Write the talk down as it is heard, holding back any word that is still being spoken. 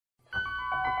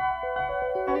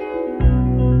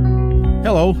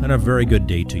Hello, and a very good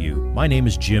day to you. My name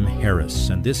is Jim Harris,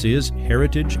 and this is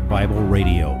Heritage Bible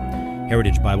Radio.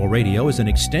 Heritage Bible Radio is an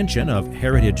extension of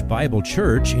Heritage Bible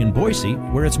Church in Boise,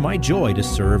 where it's my joy to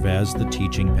serve as the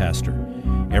teaching pastor.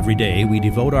 Every day, we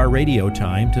devote our radio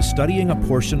time to studying a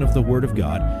portion of the Word of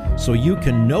God so you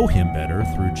can know Him better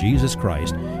through Jesus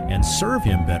Christ and serve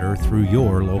Him better through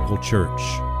your local church.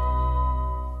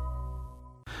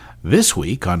 This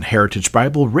week on Heritage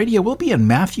Bible Radio, we'll be in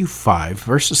Matthew 5,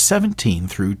 verses 17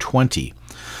 through 20.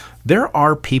 There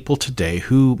are people today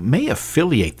who may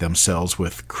affiliate themselves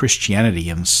with Christianity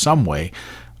in some way,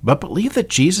 but believe that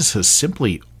Jesus is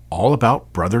simply all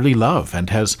about brotherly love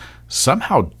and has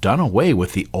somehow done away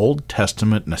with the Old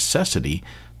Testament necessity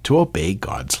to obey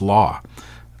God's law.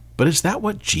 But is that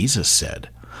what Jesus said?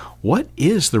 What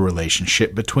is the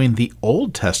relationship between the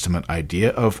Old Testament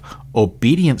idea of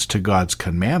obedience to God's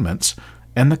commandments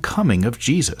and the coming of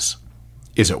Jesus?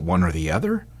 Is it one or the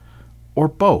other, or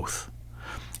both?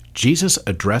 Jesus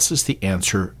addresses the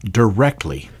answer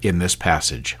directly in this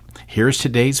passage. Here's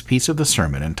today's piece of the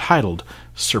sermon entitled,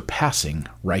 Surpassing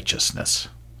Righteousness.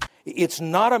 It's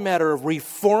not a matter of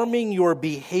reforming your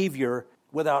behavior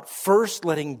without first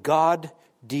letting God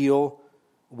deal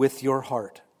with your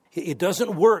heart. It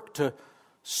doesn't work to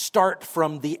start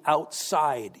from the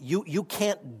outside. You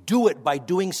can't do it by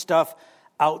doing stuff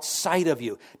outside of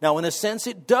you. Now, in a sense,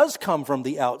 it does come from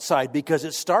the outside because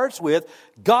it starts with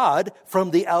God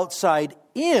from the outside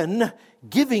in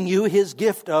giving you His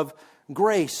gift of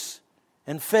grace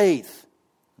and faith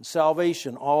and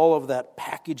salvation, all of that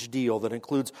package deal that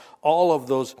includes all of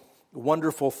those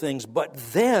wonderful things. But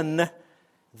then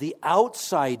the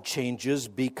outside changes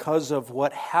because of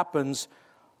what happens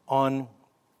on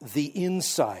the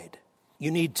inside. You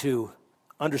need to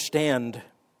understand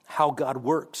how God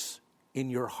works in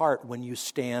your heart when you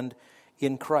stand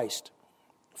in Christ.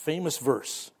 Famous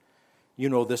verse. You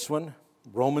know this one.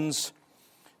 Romans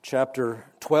chapter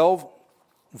 12,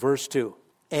 verse 2.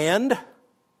 And,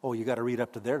 you got to read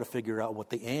up to there to figure out what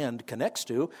the and connects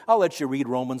to. I'll let you read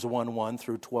Romans 1:1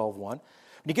 through 12:1.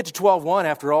 When you get to 12:1,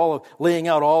 after all of laying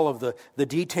out all of the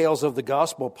details of the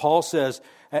gospel, Paul says,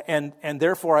 and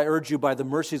therefore I urge you by the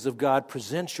mercies of God,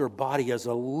 present your body as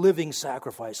a living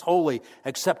sacrifice, holy,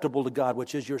 acceptable to God,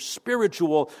 which is your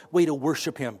spiritual way to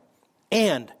worship Him.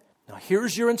 And, now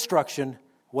here's your instruction,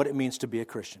 what it means to be a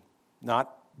Christian.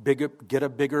 Not get a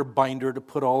bigger binder to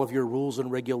put all of your rules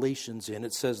and regulations in.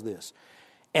 It says this,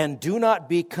 and do not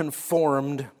be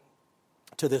conformed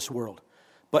to this world,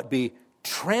 but be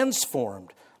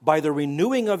transformed by the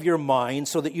renewing of your mind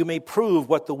so that you may prove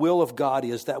what the will of God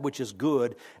is, that which is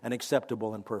good and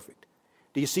acceptable and perfect.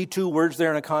 Do you see two words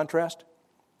there in a contrast?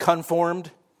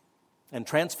 Conformed and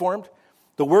transformed.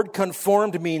 The word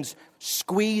conformed means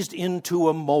squeezed into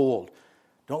a mold.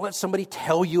 Don't let somebody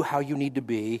tell you how you need to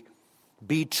be.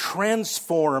 Be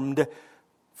transformed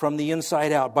from the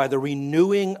inside out by the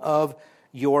renewing of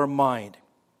your mind.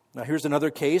 Now here's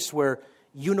another case where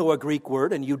you know a Greek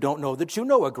word and you don't know that you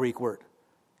know a Greek word.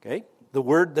 Okay? The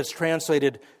word that's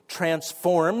translated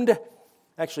transformed,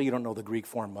 actually you don't know the Greek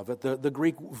form of it. The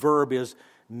Greek verb is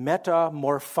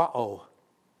metamorphao.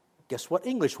 Guess what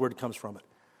English word comes from it?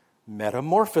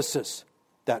 Metamorphosis.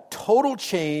 That total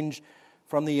change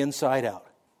from the inside out.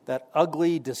 That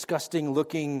ugly, disgusting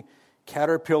looking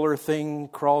caterpillar thing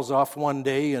crawls off one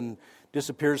day and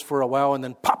disappears for a while and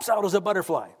then pops out as a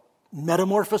butterfly.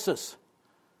 Metamorphosis.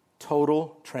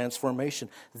 Total transformation.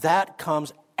 That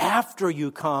comes after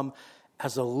you come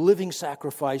as a living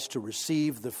sacrifice to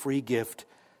receive the free gift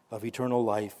of eternal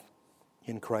life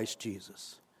in Christ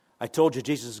Jesus. I told you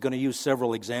Jesus is going to use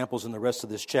several examples in the rest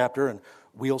of this chapter, and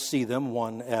we'll see them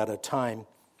one at a time.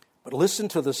 But listen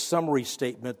to the summary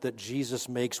statement that Jesus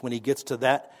makes when He gets to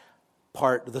that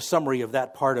part, the summary of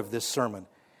that part of this sermon.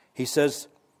 He says,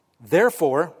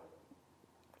 therefore,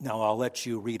 now I'll let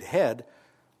you read ahead,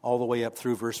 all the way up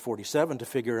through verse 47 to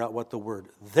figure out what the word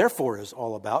therefore is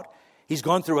all about. He's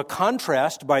gone through a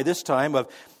contrast by this time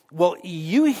of, well,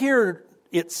 you hear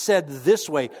it said this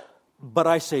way, but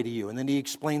I say to you. And then he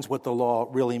explains what the law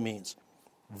really means.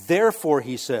 Therefore,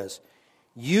 he says,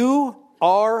 you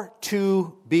are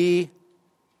to be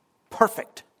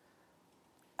perfect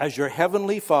as your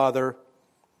heavenly Father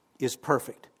is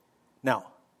perfect. Now,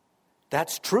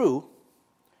 that's true.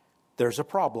 There's a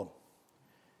problem.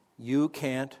 You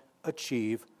can't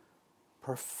achieve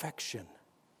perfection.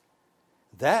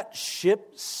 That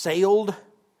ship sailed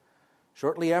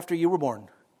shortly after you were born.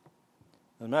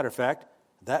 As a matter of fact,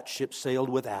 that ship sailed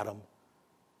with Adam.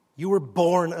 You were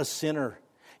born a sinner.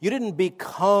 You didn't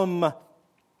become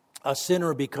a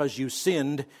sinner because you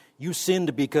sinned. You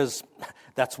sinned because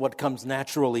that's what comes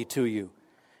naturally to you.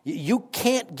 You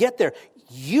can't get there.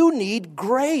 You need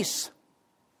grace.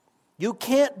 You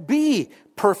can't be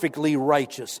perfectly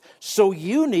righteous. So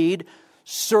you need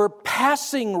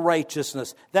surpassing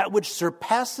righteousness, that which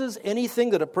surpasses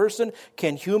anything that a person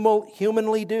can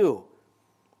humanly do.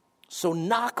 So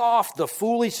knock off the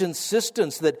foolish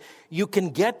insistence that you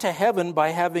can get to heaven by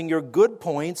having your good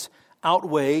points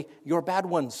outweigh your bad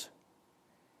ones.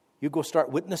 You go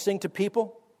start witnessing to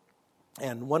people,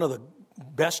 and one of the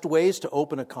best ways to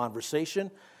open a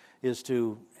conversation is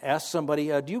to ask somebody,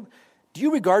 do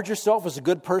you regard yourself as a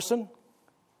good person?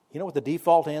 You know what the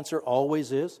default answer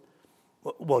always is?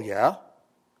 Well, yeah,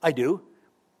 I do.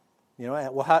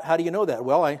 Well, how do you know that?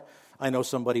 Well, I know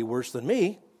somebody worse than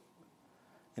me.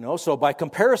 So by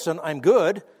comparison, I'm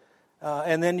good.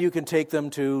 And then you can take them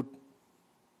to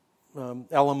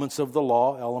elements of the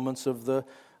law, elements of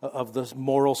the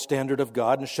moral standard of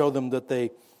God, and show them that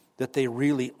they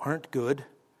really aren't good.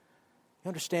 You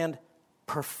understand?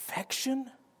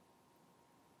 Perfection?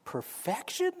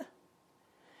 Perfection?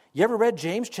 You ever read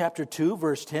James chapter 2,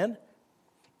 verse 10?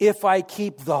 If I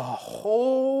keep the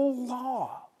whole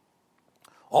law,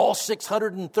 all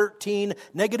 613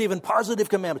 negative and positive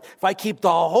commandments, if I keep the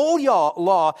whole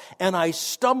law and I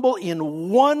stumble in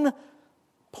one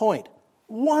point,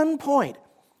 one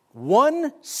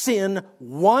sin,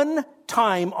 one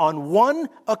time, on one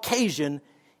occasion,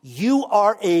 you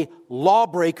are a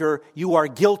lawbreaker. You are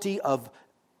guilty of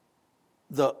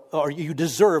or you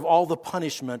deserve all the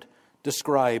punishment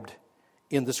described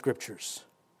in the Scriptures.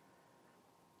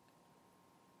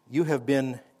 You have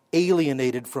been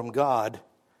alienated from God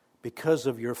because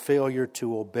of your failure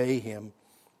to obey Him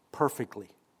perfectly.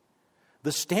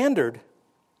 The standard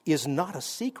is not a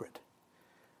secret.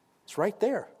 It's right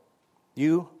there.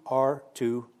 You are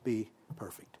to be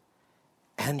perfect.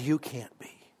 And you can't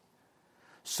be.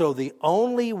 So the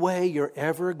only way you're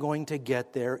ever going to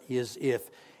get there is if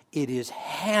it is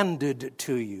handed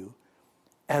to you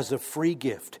as a free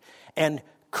gift. And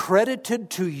credited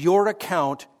to your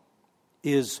account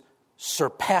is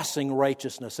surpassing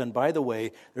righteousness. And by the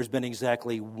way, there's been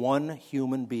exactly one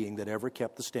human being that ever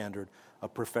kept the standard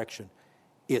of perfection.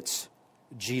 It's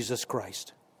Jesus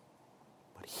Christ.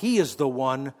 But He is the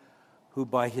one who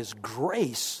by His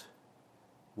grace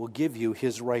will give you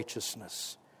His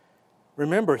righteousness.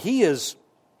 Remember, He is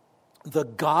the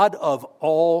God of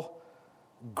all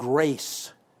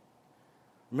grace.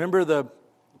 Remember the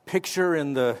picture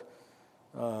in the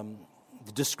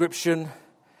description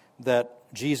that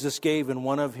Jesus gave in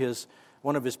one of his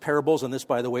parables, and this,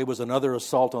 by the way, was another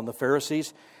assault on the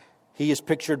Pharisees. He is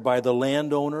pictured by the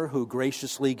landowner who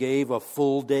graciously gave a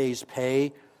full day's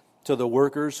pay to the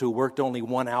workers who worked only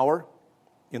 1 hour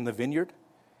in the vineyard.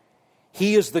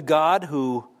 He is the God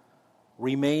who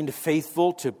remained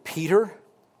faithful to Peter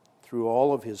through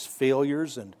all of his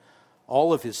failures and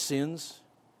all of his sins,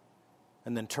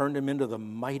 and then turned him into the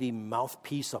mighty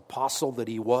mouthpiece apostle that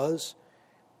he was.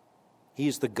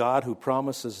 He's the God who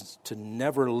promises to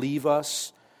never leave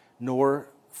us nor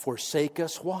forsake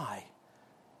us. Why?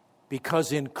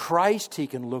 Because in Christ He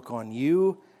can look on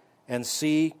you and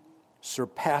see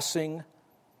surpassing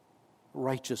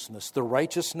righteousness, the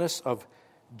righteousness of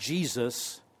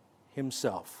Jesus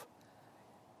Himself.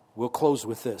 We'll close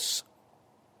with this.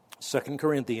 2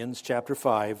 Corinthians chapter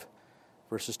 5,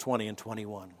 verses 20 and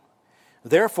 21.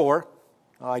 Therefore,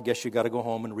 I guess you got to go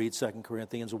home and read 2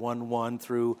 Corinthians 1:1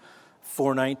 through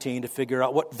 4:19 to figure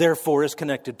out what therefore is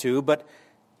connected to, but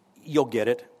you'll get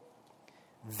it.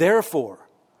 Therefore,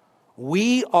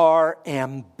 we are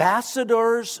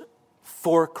ambassadors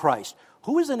for Christ.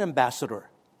 Who is an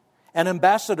ambassador? An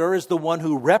ambassador is the one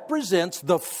who represents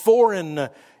the foreign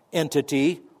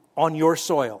entity on your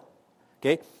soil.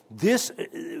 Okay?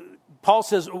 Paul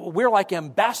says, we're like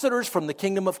ambassadors from the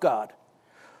kingdom of God.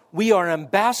 We are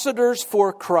ambassadors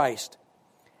for Christ,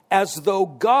 as though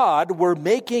God were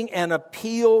making an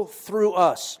appeal through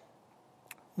us.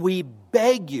 We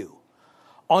beg you,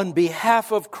 on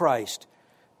behalf of Christ,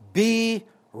 be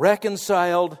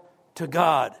reconciled to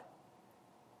God.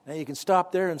 Now you can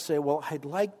stop there and say, well, I'd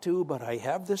like to, but I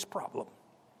have this problem.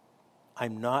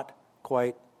 I'm not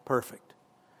quite perfect.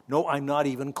 No, I'm not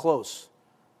even close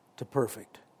to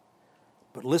perfect.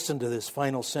 But listen to this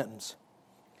final sentence.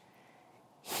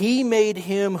 He made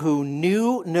Him who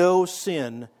knew no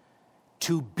sin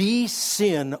to be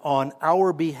sin on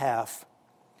our behalf,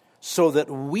 so that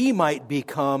we might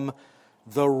become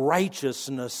the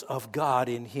righteousness of God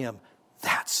in Him.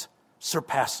 That's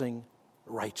surpassing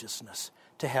righteousness.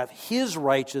 To have His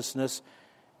righteousness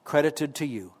credited to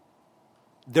you.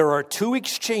 There are two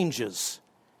exchanges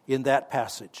in that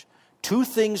passage. Two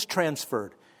things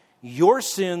transferred. Your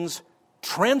sins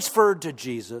transferred to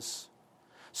Jesus.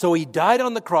 So he died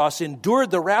on the cross,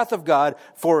 endured the wrath of God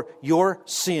for your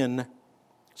sin,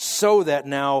 so that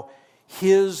now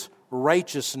his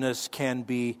righteousness can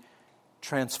be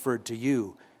transferred to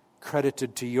you,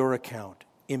 credited to your account,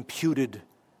 imputed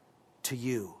to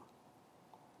you.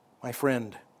 My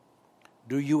friend,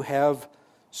 do you have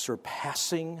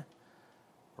surpassing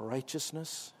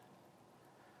righteousness?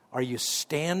 Are you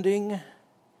standing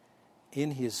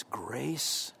in his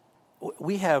grace?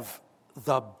 We have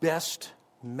the best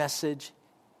message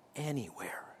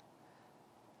anywhere.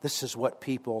 This is what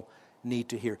people need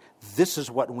to hear. This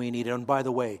is what we need. And by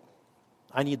the way,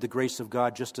 I need the grace of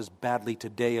God just as badly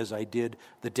today as I did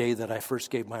the day that I first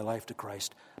gave my life to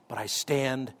Christ. But I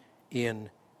stand in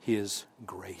his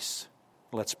grace.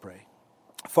 Let's pray.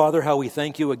 Father, how we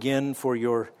thank you again for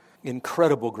your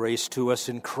incredible grace to us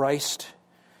in Christ.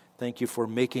 Thank you for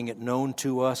making it known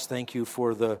to us. Thank you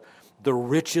for the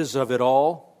riches of it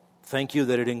all. Thank you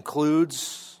that it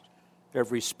includes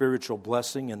every spiritual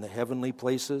blessing in the heavenly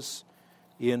places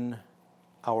in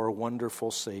our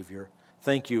wonderful Savior.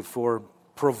 Thank you for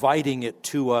providing it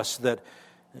to us that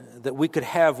we could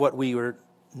have what we were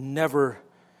never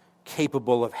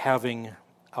capable of having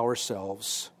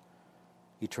ourselves,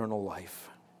 eternal life.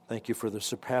 Thank you for the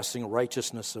surpassing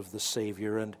righteousness of the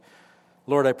Savior. And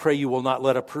Lord, I pray you will not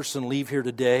let a person leave here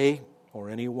today, or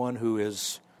anyone who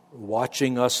is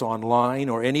watching us online,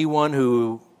 or anyone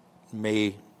who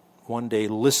may one day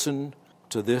listen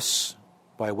to this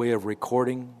by way of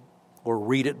recording or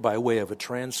read it by way of a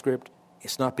transcript.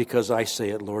 It's not because I say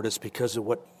it, Lord. It's because of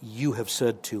what you have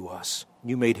said to us.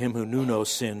 You made him who knew no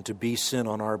sin to be sin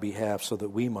on our behalf so that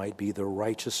we might be the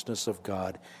righteousness of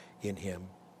God in him.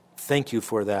 Thank you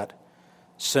for that.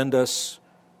 Send us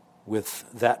with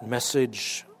that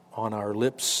message on our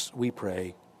lips, we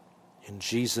pray. In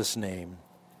Jesus' name,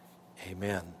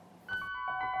 amen.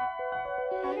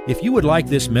 If you would like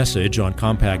this message on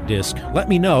compact disc, let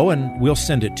me know and we'll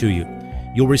send it to you.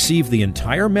 You'll receive the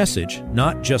entire message,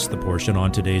 not just the portion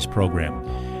on today's program.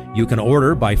 You can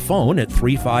order by phone at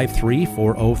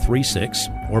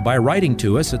 353-4036 or by writing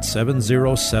to us at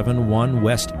 7071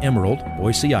 West Emerald,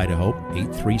 Boise, Idaho,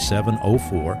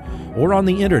 83704, or on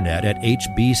the internet at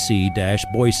hbc-boise.org.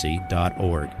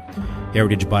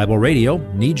 Heritage Bible Radio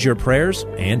needs your prayers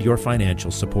and your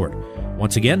financial support.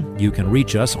 Once again, you can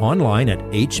reach us online at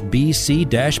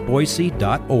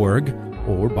hbc-boise.org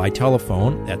or by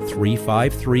telephone at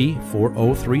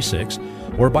 353-4036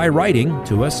 or by writing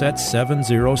to us at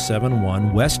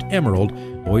 7071 West Emerald,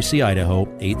 Boise, Idaho,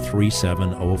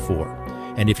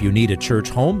 83704. And if you need a church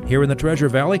home here in the Treasure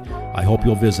Valley, I hope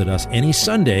you'll visit us any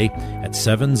Sunday at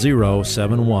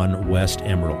 7071 West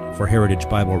Emerald. For Heritage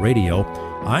Bible Radio,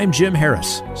 I'm Jim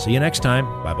Harris. See you next time.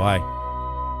 Bye-bye.